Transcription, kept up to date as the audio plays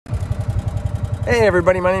Hey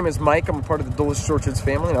everybody, my name is Mike. I'm a part of the Delicious Orchards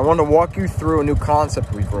family, and I want to walk you through a new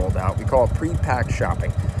concept we've rolled out. We call it pre-packed shopping.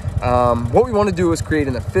 What we want to do is create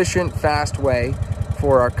an efficient, fast way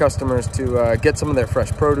for our customers to get some of their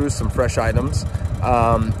fresh produce, some fresh items,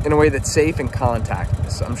 in a way that's safe and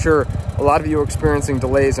contactless. I'm sure a lot of you are experiencing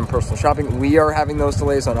delays in personal shopping. We are having those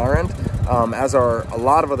delays on our end, as are a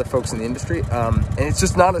lot of other folks in the industry. And it's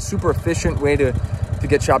just not a super efficient way to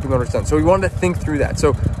get shopping orders done. So we wanted to think through that.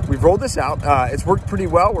 So we've rolled this out. It's worked pretty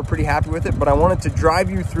well. We're pretty happy with it, but I wanted to drive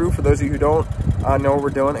you through, for those of you who don't know what we're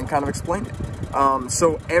doing, and kind of explain it.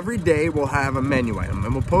 So every day we'll have a menu item,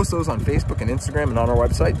 and we'll post those on Facebook and Instagram and on our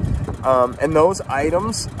website. And those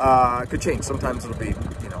items could change. Sometimes it'll be,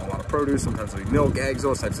 a lot of produce. Sometimes it'll be milk, eggs,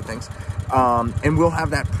 those types of things. And we'll have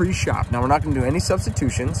that pre-shop. Now, we're not going to do any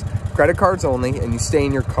substitutions, credit cards only, and you stay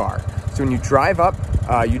in your car. So when you drive up,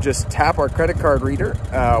 you just tap our credit card reader.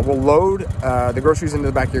 We'll load the groceries into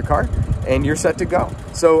the back of your car, and you're set to go.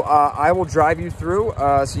 So I will drive you through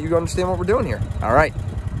so you understand what we're doing here. All right.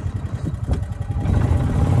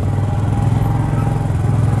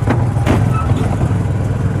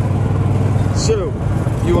 So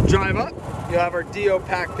you will drive up. You'll have our DO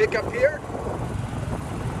pack pickup here.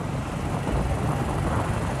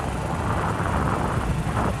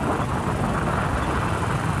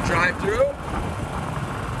 Drive through.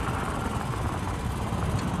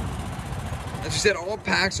 As you said, all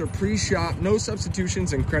packs are pre-shop, no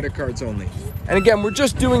substitutions, and credit cards only. And again, we're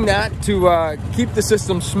just doing that to keep the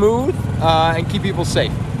system smooth and keep people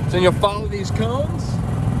safe. So you'll follow these cones.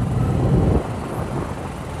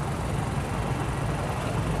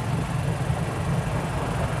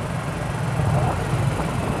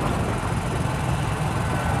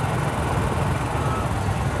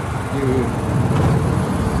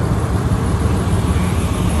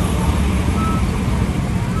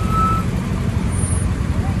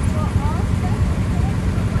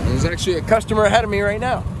 There's actually a customer ahead of me right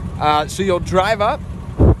now. So you'll drive up,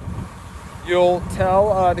 you'll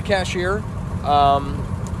tell the cashier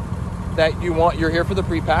that you're here for the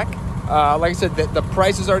pre-pack. Like I said, the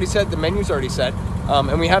price is already set, the menu's already set,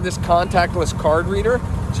 and we have this contactless card reader.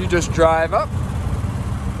 So you just drive up.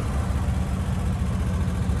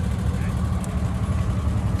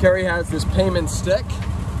 Kerry has this payment stick.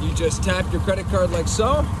 You just tap your credit card like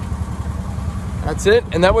so. That's it,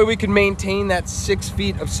 and that way we can maintain that 6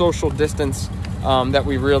 feet of social distance that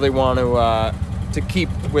we really want to keep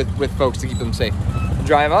with folks, to keep them safe.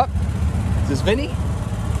 Drive up. This is Vinny.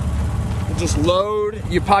 You just load.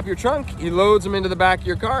 You pop your trunk. He loads them into the back of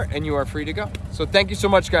your car, and you are free to go. So thank you so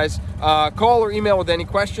much, guys. Call or email with any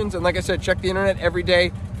questions, and like I said, check the internet every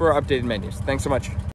day for our updated menus. Thanks so much.